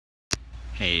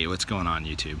Hey, what's going on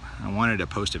YouTube? I wanted to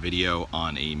post a video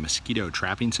on a mosquito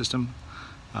trapping system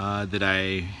that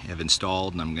I have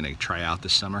installed and I'm going to try out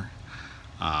this summer.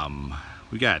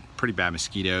 We got pretty bad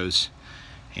mosquitoes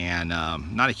and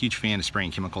not a huge fan of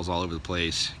spraying chemicals all over the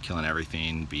place, killing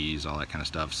everything, bees, all that kind of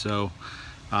stuff. So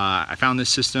I found this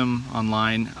system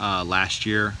online last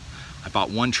year. I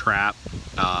bought one trap.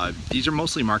 These are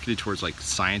mostly marketed towards like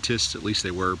scientists, at least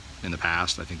they were in the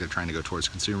past. I think they're trying to go towards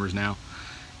consumers now.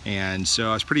 And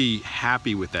so I was pretty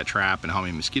happy with that trap and how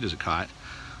many mosquitoes it caught.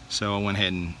 So I went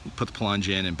ahead and put the plunge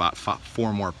in and bought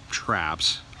 4 more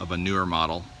traps of a newer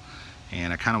model.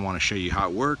 And I kind of want to show you how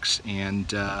it works, and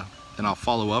then I'll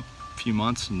follow up a few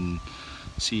months and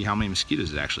see how many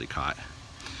mosquitoes it actually caught.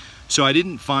 So I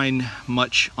didn't find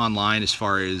much online as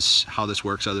far as how this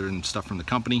works other than stuff from the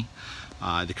company.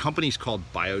 The company's called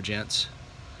Biogents.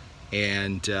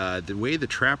 And the way the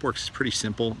trap works is pretty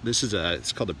simple. This is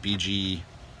it's called a BG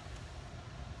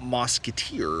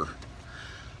Mosquito.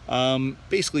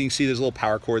 Basically you can see there's a little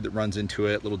power cord that runs into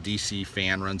it, little DC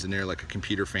fan runs in there like a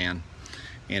computer fan,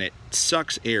 and it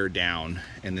sucks air down,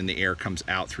 and then the air comes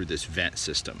out through this vent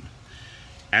system.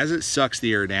 As it sucks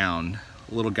the air down,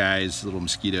 little guys, little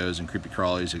mosquitoes and creepy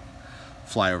crawlies that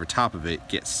fly over top of it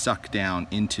get sucked down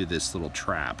into this little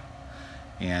trap,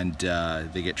 and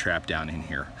they get trapped down in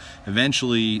here.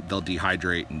 Eventually they'll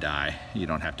dehydrate and die. You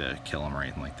don't have to kill them or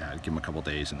anything like that. Give them a couple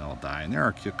days and they'll die, and there are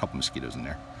a couple mosquitoes in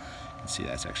there. You can see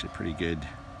that's actually pretty good.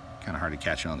 Kind of hard to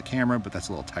catch it on the camera, but that's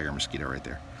a little tiger mosquito right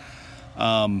there.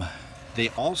 They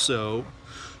also,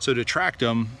 so to attract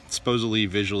them, supposedly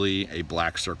visually a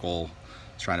black circle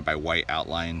surrounded by white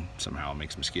outline somehow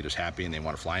makes mosquitoes happy and they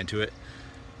want to fly into it.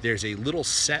 There's a little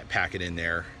scent packet in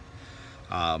there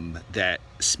that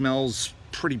smells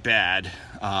pretty bad.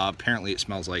 Apparently it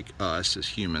smells like us as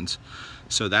humans,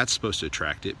 so that's supposed to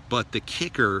attract it. But the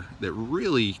kicker that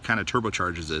really kind of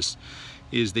turbocharges this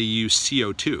is they use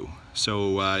CO2.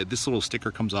 So this little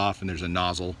sticker comes off and there's a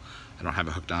nozzle. I don't have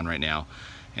it hooked on right now,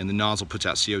 and the nozzle puts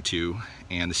out CO2,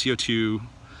 and the CO2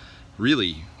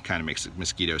 really kind of makes the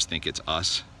mosquitoes think it's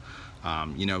us.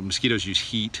 You know, mosquitoes use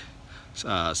heat,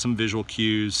 some visual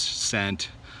cues, scent,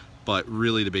 but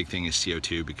really the big thing is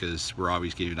CO2, because we're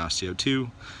always giving off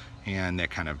CO2, and that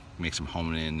kind of makes them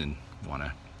home in and want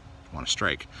to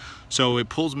strike. So it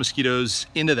pulls mosquitoes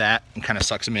into that and kind of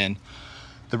sucks them in.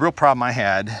 The real problem I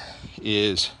had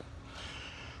is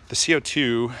the CO2.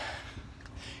 You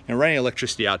know, running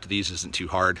electricity out to these isn't too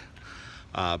hard,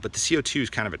 but the CO2 is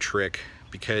kind of a trick,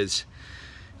 because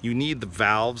you need the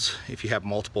valves. If you have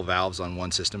multiple valves on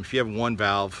one system, if you have one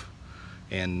valve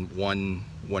and one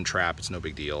trap, it's no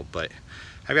big deal. But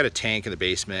I've got a tank in the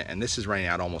basement, and this is running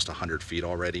out almost 100 feet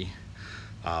already.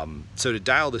 So to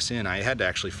dial this in, I had to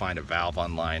actually find a valve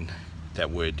online that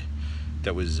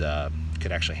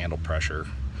could actually handle pressure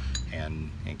and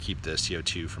keep the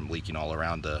CO2 from leaking all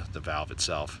around the valve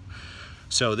itself.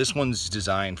 So this one's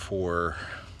designed for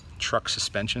truck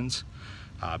suspensions.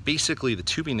 Basically the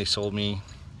tubing they sold me,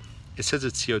 it says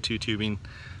it's CO2 tubing.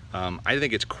 I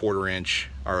think it's 1/4 inch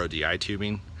RODI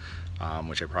tubing,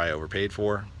 which I probably overpaid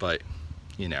for, but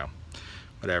you know,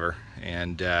 whatever.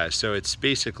 And so it's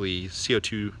basically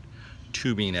CO2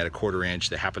 tubing at 1/4 inch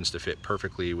that happens to fit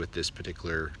perfectly with this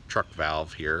particular truck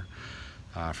valve here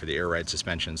for the air ride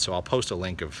suspension. So I'll post a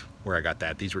link of where I got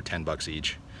that. These were 10 bucks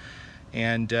each.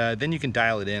 And then you can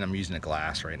dial it in. I'm using a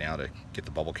glass right now to get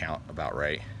the bubble count about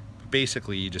right. But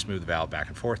basically you just move the valve back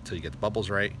and forth till you get the bubbles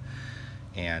right,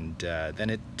 and then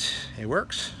it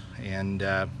works. And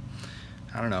I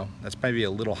don't know, that's maybe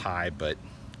a little high, but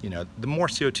you know, the more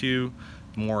CO2,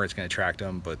 the more it's going to attract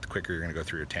them, but the quicker you're going to go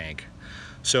through your tank.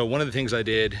 So one of the things I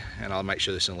did, and I might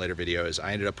show this in a later video, is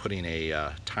I ended up putting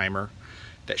a timer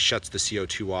that shuts the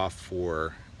CO2 off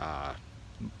for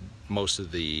most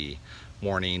of the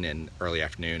morning and early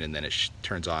afternoon, and then it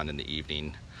turns on in the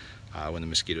evening when the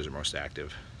mosquitoes are most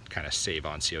active, kind of save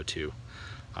on CO2.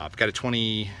 I've got a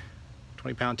 20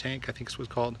 pound tank, I think is what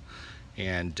it's called,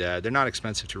 and they're not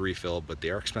expensive to refill, but they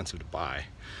are expensive to buy.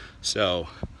 So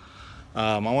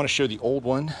I want to show the old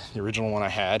one, the original one I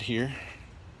had here.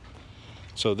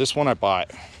 So this one I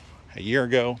bought a year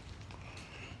ago.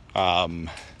 At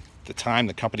the time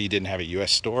the company didn't have a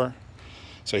US store,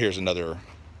 so here's another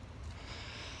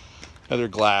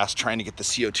glass trying to get the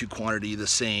CO2 quantity the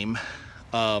same.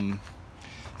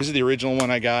 This is the original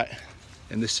one I got,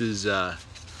 and this is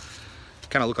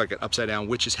kind of look like an upside down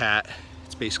witch's hat.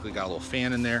 It's basically got a little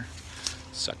fan in there.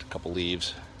 Sucked a couple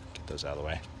leaves, get those out of the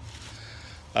way.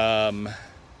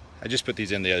 I just put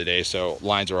these in the other day, so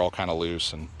lines are all kind of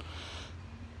loose, and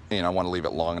you know, I want to leave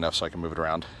it long enough so I can move it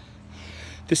around.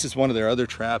 This is one of their other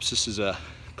traps. This is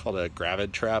called a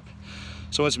gravid trap.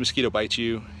 So once a mosquito bites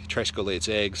you, it tries to go lay its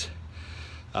eggs.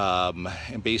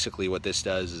 And basically what this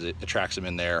does is it attracts them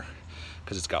in there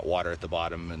because it's got water at the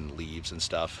bottom and leaves and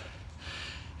stuff.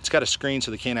 It's got a screen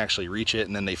so they can't actually reach it,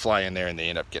 and then they fly in there and they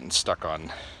end up getting stuck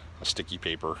on a sticky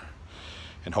paper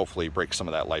and hopefully break some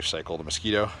of that life cycle of the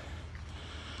mosquito.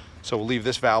 So we'll leave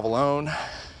this valve alone.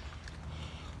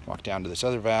 Walk down to this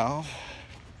other valve.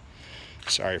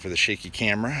 Sorry for the shaky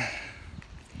camera.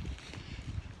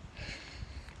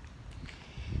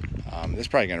 This is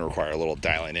probably going to require a little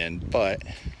dialing in, but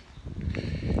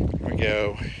here we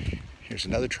go. Here's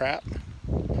another trap.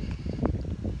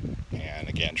 And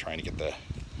again, trying to get the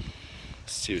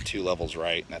CO2 levels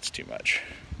right, and that's too much.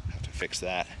 Have to fix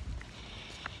that.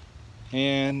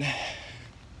 And a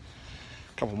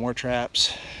couple more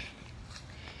traps.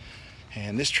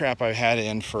 And this trap I've had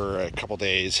in for a couple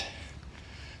days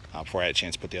before I had a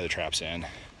chance to put the other traps in.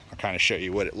 I'll kind of show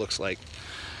you what it looks like.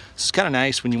 It's kind of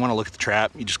nice when you want to look at the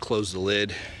trap, you just close the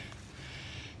lid.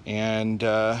 And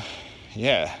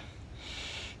yeah,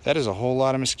 that is a whole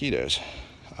lot of mosquitoes.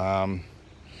 And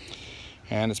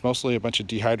it's mostly a bunch of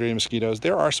dehydrated mosquitoes.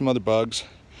 There are some other bugs.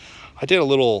 I did a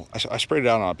little, I sprayed it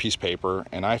out on a piece of paper,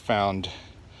 and I found,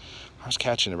 I was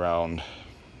catching around,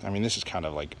 I mean, this is kind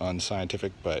of like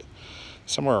unscientific, but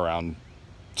somewhere around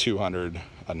 200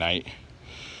 a night,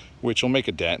 which will make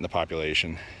a dent in the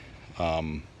population.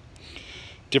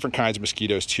 Different kinds of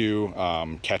mosquitoes too,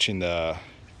 catching the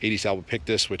Aedes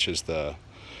albopictus, which is the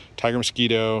tiger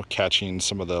mosquito, catching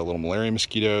some of the little malaria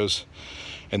mosquitoes,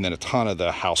 and then a ton of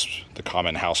the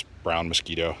common house brown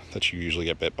mosquito that you usually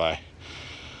get bit by.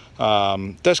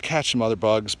 Does catch some other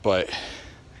bugs, but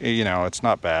you know, it's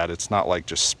not bad. It's not like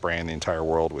just spraying the entire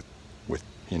world with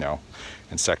you know,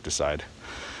 insecticide.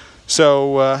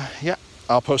 So yeah,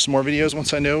 I'll post some more videos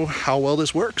once I know how well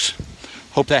this works.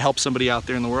 Hope that helps somebody out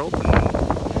there in the world.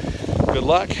 Good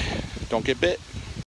luck. Don't get bit.